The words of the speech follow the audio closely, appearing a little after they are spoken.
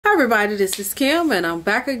Hi everybody, this is Kim and I'm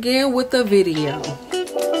back again with a video.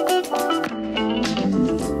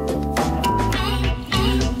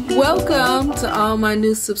 Welcome to all my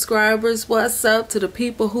new subscribers. What's up to the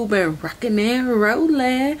people who've been rocking and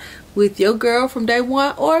rolling with your girl from day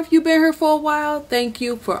one, or if you've been here for a while, thank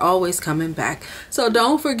you for always coming back. So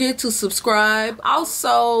don't forget to subscribe.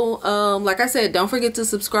 Also, like I said, don't forget to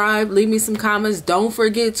subscribe, leave me some comments. Don't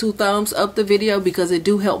forget to thumbs up the video because it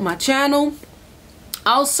do help my channel.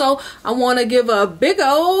 Also, I want to give a big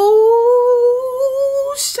old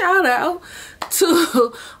shout out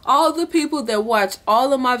to all the people that watch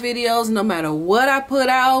all of my videos. No matter what I put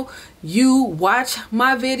out, you watch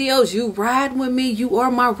my videos, you ride with me, you are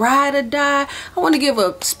my ride or die. I want to give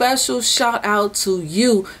a special shout out to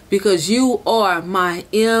you because you are my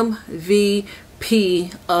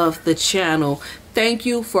MVP of the channel. Thank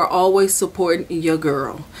you for always supporting your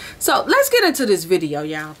girl. So let's get into this video,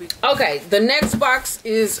 y'all. Okay, the next box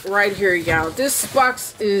is right here, y'all. This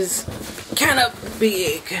box is kind of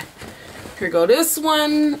big. Here go this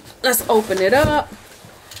one. Let's open it up.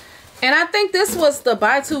 And I think this was the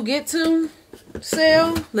buy two get two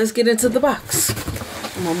sale. Let's get into the box.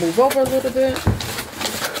 I'm gonna move over a little bit.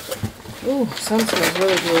 Ooh, some smells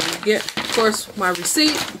really good. You get, of course, my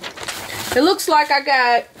receipt. It looks like I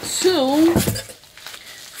got 2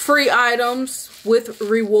 free items with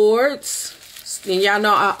rewards. And y'all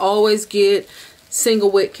know I always get single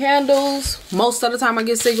wick candles. Most of the time I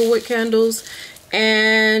get single wick candles.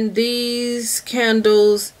 And these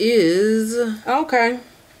candles is, okay,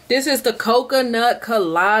 this is the coconut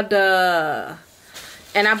colada.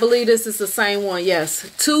 And I believe this is the same one. Yes,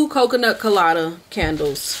 2 coconut colada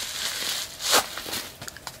candles.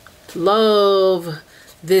 Love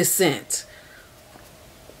this scent.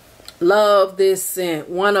 Love this scent.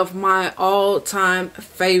 One of my all-time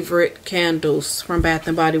favorite candles from Bath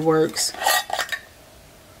and Body Works.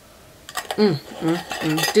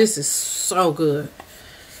 This is so good.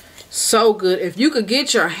 So good. If you could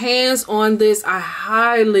get your hands on this, I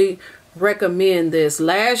highly recommend this.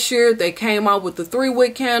 Last year they came out with the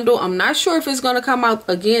 3-wick candle. I'm not sure if it's going to come out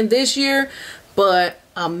again this year, but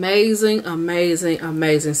amazing, amazing,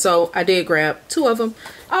 amazing. So I did grab 2 of them.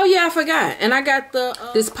 Oh yeah, I forgot. And I got the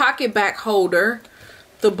this pocket back holder,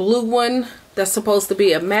 the blue one that's supposed to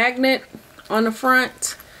be a magnet on the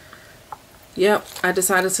front. Yep, I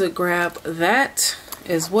decided to grab that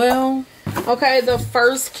as well. Okay, the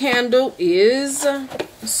first candle is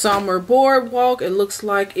Summer Boardwalk. It looks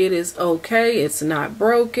like it is okay. It's not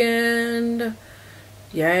broken.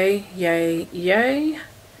 Yay, yay, yay.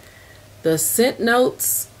 The scent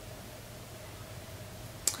notes.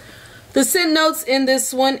 The scent notes in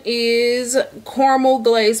this one is caramel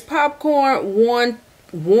glazed popcorn,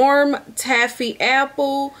 warm taffy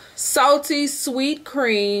apple, salty sweet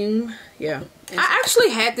cream. Yeah. I actually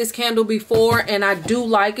had this candle before and I do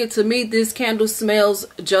like it. To me, this candle smells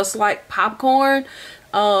just like popcorn.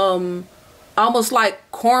 Almost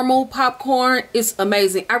like caramel popcorn. It's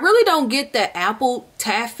amazing. I really don't get that apple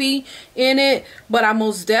taffy in it, but I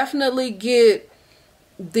most definitely get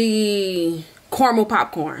the caramel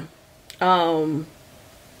popcorn.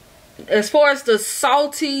 As far as the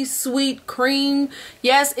salty sweet cream,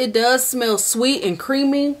 yes, it does smell sweet and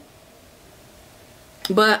creamy,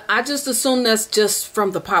 but I just assume that's just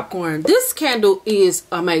from the popcorn. This candle is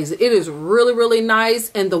amazing. It is really, really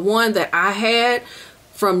nice. And the one that I had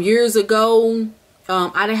from years ago,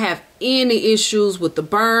 I didn't have any issues with the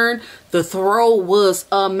burn. The throw was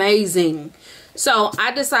amazing. So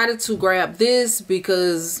I decided to grab this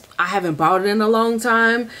because I haven't bought it in a long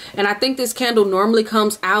time. And I think this candle normally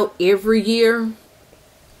comes out every year.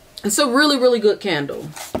 It's a really, really good candle.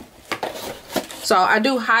 So I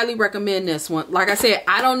do highly recommend this one. Like I said,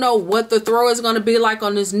 I don't know what the throw is going to be like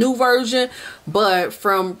on this new version, but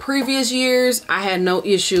from previous years, I had no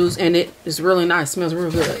issues and it is really nice. Smells real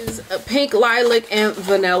good. It's a pink lilac and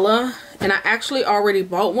vanilla. And I actually already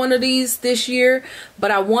bought one of these this year,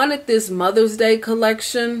 but I wanted this Mother's Day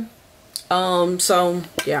collection. So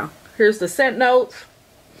yeah, here's the scent notes.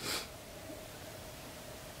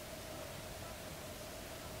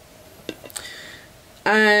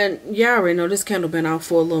 And yeah, I already know this candle been out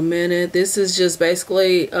for a little minute. This is just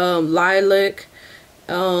basically lilac,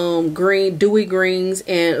 green, dewy greens,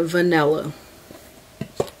 and vanilla.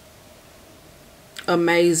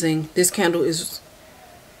 Amazing. This candle is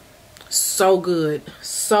so good.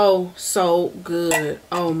 So good.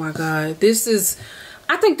 Oh my god. This is,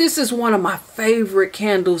 I think this is one of my favorite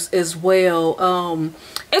candles as well.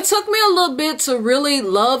 It took me a little bit to really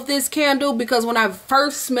love this candle because when I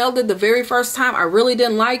first smelled it the very first time, I really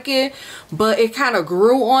didn't like it, but it kind of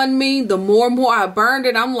grew on me. The more and more I burned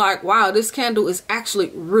it, I'm like, wow, this candle is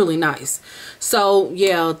actually really nice. So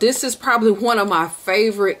yeah, this is probably one of my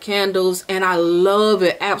favorite candles, and I love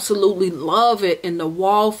it, absolutely love it in the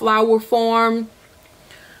wallflower form.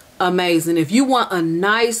 Amazing. If you want a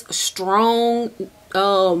nice strong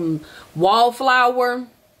wallflower,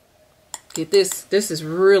 get this. This is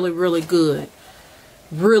really, really good.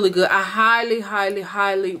 Really good. I highly, highly,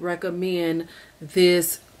 highly recommend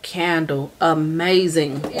this candle.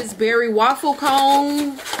 Amazing. It's berry waffle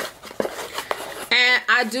cone. And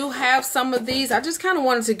I do have some of these. I just kind of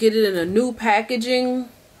wanted to get it in a new packaging.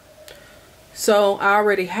 So I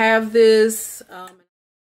already have this.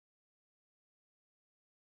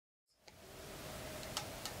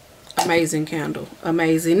 Amazing candle.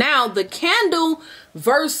 Amazing. Now the candle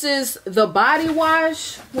versus the body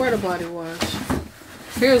wash. Where the body wash?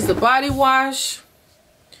 Here's the body wash.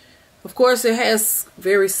 Of course it has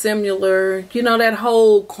very similar, you know, that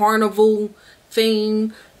whole carnival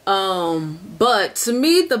theme. But to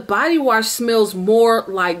me the body wash smells more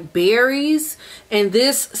like berries, and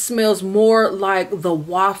this smells more like the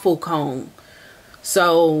waffle cone.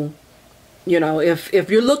 So you know, if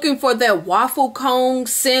you're looking for that waffle cone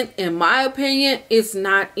scent, in my opinion, it's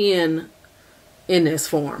not in this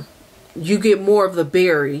form. You get more of the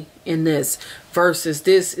berry in this versus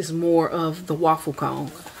this is more of the waffle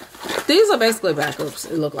cone. These are basically backups,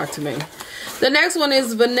 it looked like to me. The next one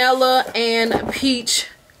is vanilla and peach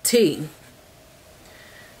tea.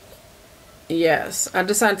 Yes, I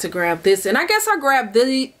decided to grab this, and I guess I grabbed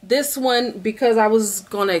this one because I was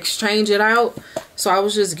going to exchange it out, so I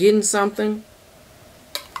was just getting something.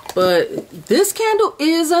 But this candle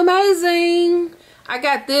is amazing. I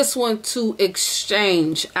got this one to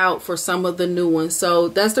exchange out for some of the new ones, so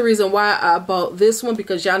that's the reason why I bought this one,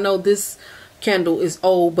 because y'all know this candle is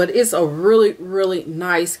old, but it's a really, really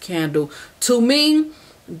nice candle. To me,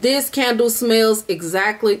 this candle smells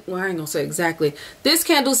exactly, well, I ain't gonna say exactly. This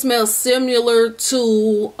candle smells similar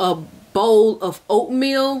to a bowl of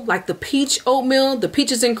oatmeal, like the peach oatmeal, the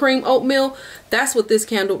peaches and cream oatmeal. That's what this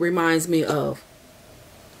candle reminds me of.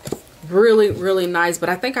 Really, really nice. But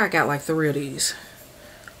I think I got like 3 of these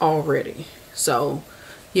already. So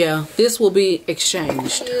yeah, this will be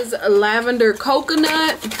exchanged. This is a lavender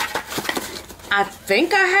coconut. I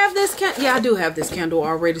think I have this candle. Yeah, I do have this candle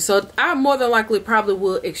already. So I more than likely probably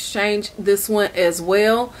will exchange this one as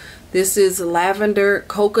well. This is lavender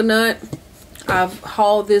coconut. I've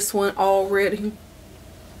hauled this one already.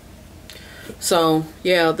 So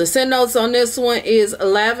yeah, the scent notes on this one is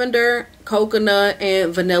lavender, coconut,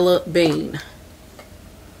 and vanilla bean.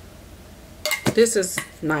 This is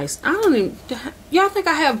nice. I don't even, y'all think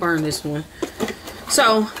I have burned this one.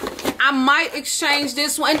 So I might exchange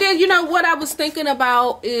this one. And then, you know, what I was thinking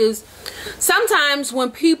about is sometimes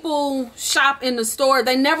when people shop in the store,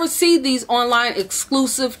 they never see these online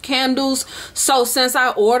exclusive candles. So since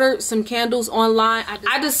I ordered some candles online,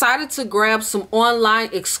 I decided to grab some online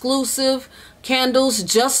exclusive candles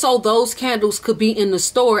just so those candles could be in the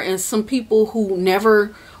store, and some people who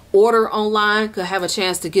never order online could have a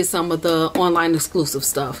chance to get some of the online exclusive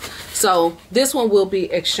stuff. So this one will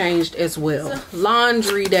be exchanged as well.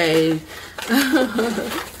 Laundry day.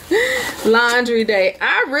 Laundry day.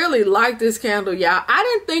 I really like this candle, y'all. I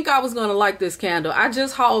didn't think I was gonna like this candle. I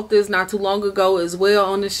just hauled this not too long ago as well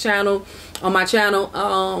on this channel, on my channel.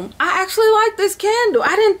 I actually like this candle.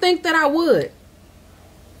 I didn't think that I would.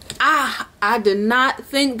 I did not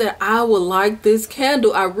think that I would like this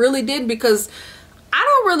candle. I really did, because I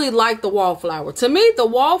don't really like the wallflower. To me, the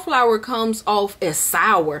wallflower comes off as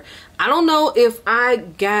sour. I don't know if I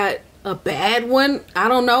got a bad one, I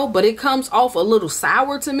don't know, but it comes off a little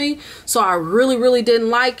sour to me. So I really, really didn't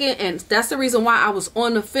like it, and that's the reason why I was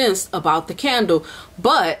on the fence about the candle.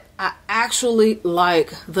 But I actually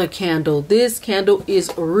like the candle. This candle is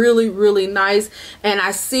really, really nice, and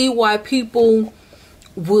I see why people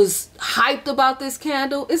was hyped about this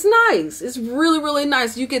candle. It's nice. It's really, really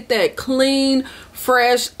nice. You get that clean,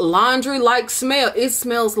 fresh, laundry-like smell. It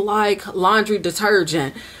smells like laundry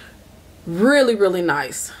detergent. Really, really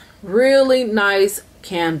nice. Really nice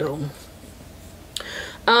candle.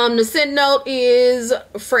 The scent note is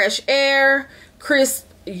fresh air, crisp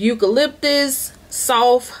eucalyptus,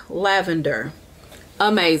 soft lavender.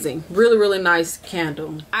 Amazing. Really, really nice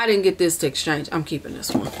candle. I didn't get this to exchange. I'm keeping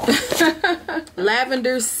this one.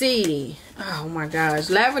 Lavender Sea. Oh my gosh.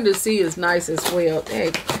 Lavender Sea is nice as well. Hey.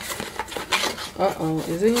 Uh-oh.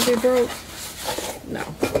 Is it gonna be broke? No,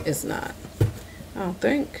 it's not. don't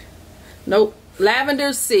think. Nope.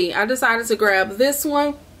 Lavender C. I decided to grab this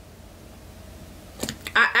one.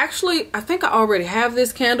 I think I already have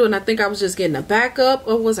this candle, and I think I was just getting a backup.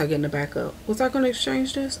 Or was I getting a backup? Was I going to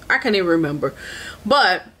exchange this? I can't even remember.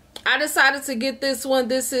 But I decided to get this one.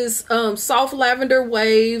 This is Soft Lavender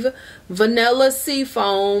Wave, Vanilla Sea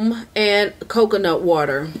Foam, and Coconut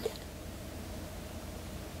Water.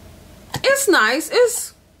 It's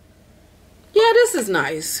nice. Yeah, this is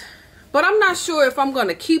nice. But I'm not sure if I'm going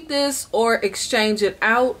to keep this or exchange it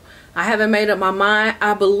out. I haven't made up my mind.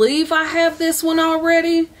 I believe I have this one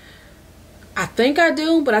already. I think I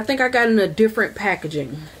do, but I think I got it in a different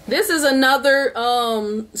packaging. This is another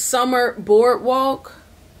summer boardwalk.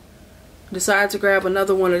 Decided to grab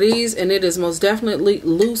another one of these, and it is most definitely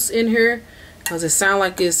loose in here because it sounds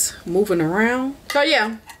like it's moving around. So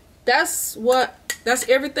yeah, that's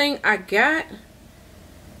everything I got.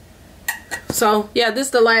 So yeah, this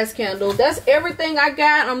is the last candle. That's everything I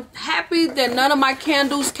got. I'm happy that none of my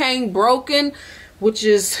candles came broken, which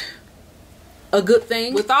is a good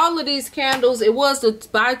thing. With all of these candles, it was the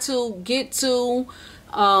buy two get two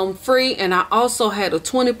free, and I also had a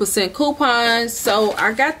 20% coupon. So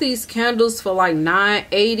I got these candles for like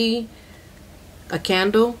 $9.80 a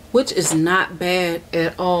candle, which is not bad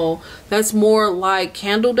at all. That's more like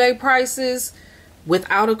candle day prices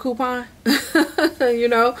without a coupon. You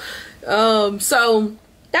know. So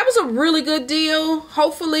that was a really good deal.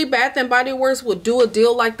 Hopefully Bath and Body Works will do a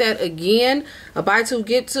deal like that again, a buy two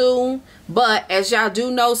get two. But as y'all do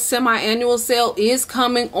know, semi-annual sale is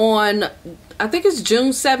coming on, I think it's June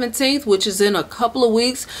 17th, which is in a couple of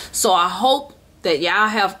weeks. So I hope that y'all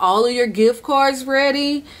have all of your gift cards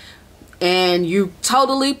ready and you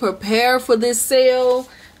totally prepare for this sale.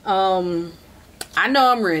 I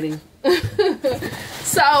know I'm ready.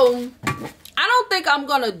 So I don't think I'm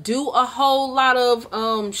gonna do a whole lot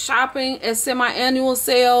of shopping at semi-annual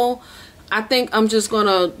sale. I think I'm just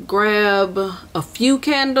gonna grab a few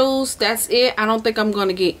candles. That's it. I don't think I'm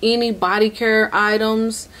gonna get any body care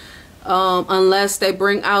items unless they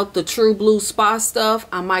bring out the True Blue spa stuff.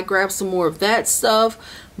 I might grab some more of that stuff.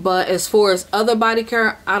 But as far as other body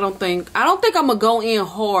care, I don't think I'm gonna go in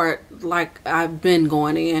hard like I've been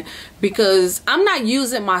going in, because I'm not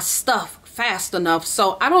using my stuff fast enough.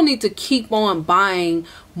 So I don't need to keep on buying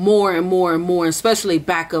more and more and more, especially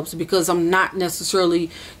backups, because I'm not necessarily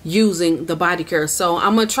using the body care. So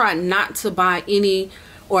I'm gonna try not to buy any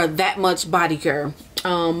or that much body care.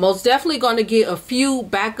 Most definitely going to get a few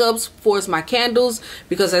backups for my candles,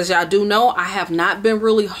 because as y'all do know, I have not been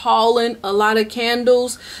really hauling a lot of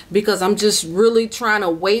candles because I'm just really trying to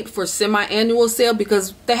wait for semi-annual sale,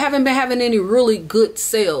 because they haven't been having any really good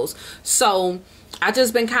sales. So I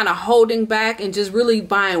just been kind of holding back and just really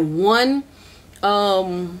buying one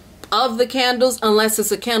of the candles, unless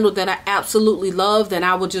it's a candle that I absolutely love. Then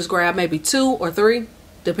I would just grab maybe 2 or 3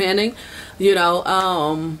 depending, you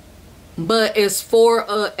know. But as for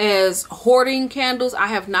as hoarding candles, I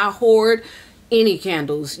have not hoarded any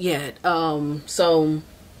candles yet. So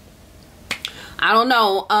I don't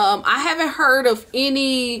know. I haven't heard of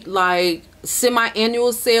any like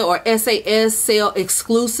semi-annual sale or SAS sale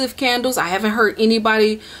exclusive candles. I haven't heard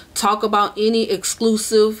anybody talk about any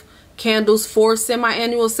exclusive candles for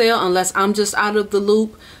semi-annual sale, unless I'm just out of the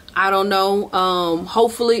loop. I don't know.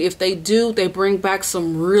 Hopefully if they do, they bring back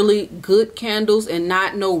some really good candles and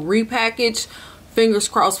not no repackage. Fingers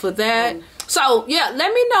crossed for that. So yeah,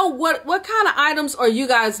 let me know what kind of items are you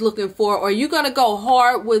guys looking for. Are you gonna go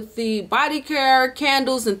hard with the body care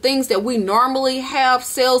candles and things that we normally have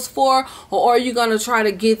sales for, or are you gonna try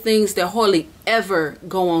to get things that hardly ever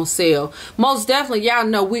go on sale? Most definitely, y'all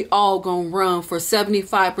know we all gonna run for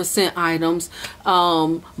 75% items,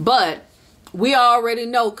 but we already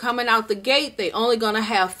know coming out the gate, they only gonna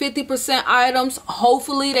have 50% items.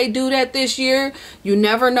 Hopefully they do that this year. You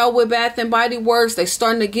never know with Bath and Body Works. They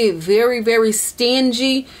starting to get very, very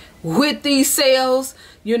stingy with these sales,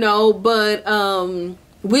 you know. But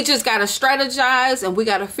we just gotta strategize, and we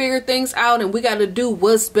gotta figure things out, and we gotta do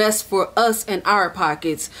what's best for us and our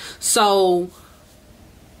pockets. So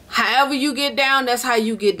however you get down, that's how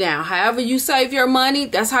you get down. However you save your money,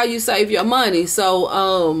 that's how you save your money.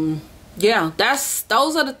 So yeah,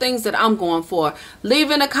 those are the things that I'm going for.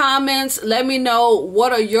 Leave in the comments, let me know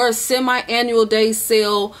what are your semi-annual day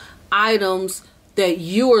sale items that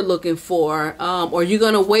you are looking for. Or you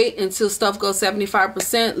gonna wait until stuff goes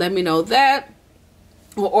 75%? Let me know that.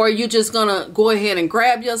 Or are you just gonna go ahead and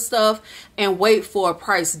grab your stuff and wait for a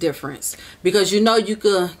price difference? Because you know you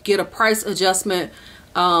could get a price adjustment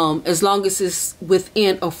as long as it's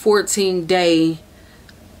within a 14-day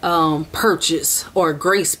purchase or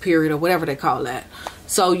grace period or whatever they call that.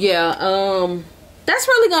 So yeah, that's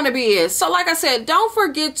really gonna be it. So like I said, don't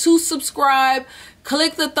forget to subscribe,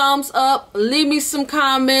 click the thumbs up, leave me some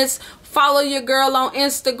comments, follow your girl on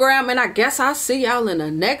Instagram, and I guess I'll see y'all in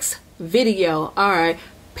the next video. All right,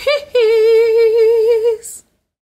 peace.